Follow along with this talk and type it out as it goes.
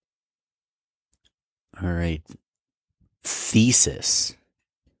All right. Thesis.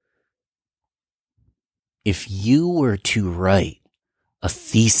 If you were to write a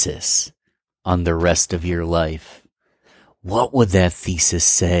thesis on the rest of your life, what would that thesis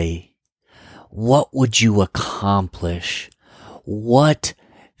say? What would you accomplish? What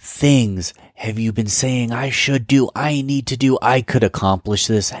things have you been saying, I should do, I need to do, I could accomplish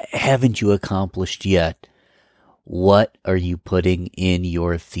this? Haven't you accomplished yet? What are you putting in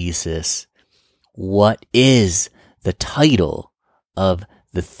your thesis? What is the title of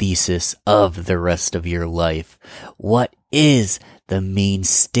the thesis of the rest of your life? What is the main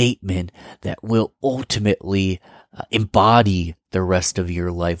statement that will ultimately embody the rest of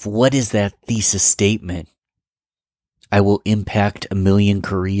your life? What is that thesis statement? I will impact 1 million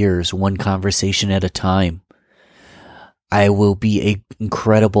careers, one conversation at a time. I will be an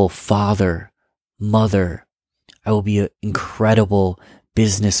incredible father, mother. I will be an incredible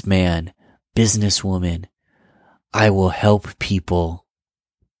businessman, businesswoman. I will help people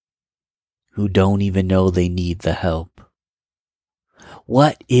who don't even know they need the help.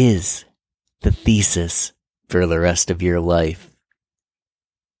 What is the thesis for the rest of your life?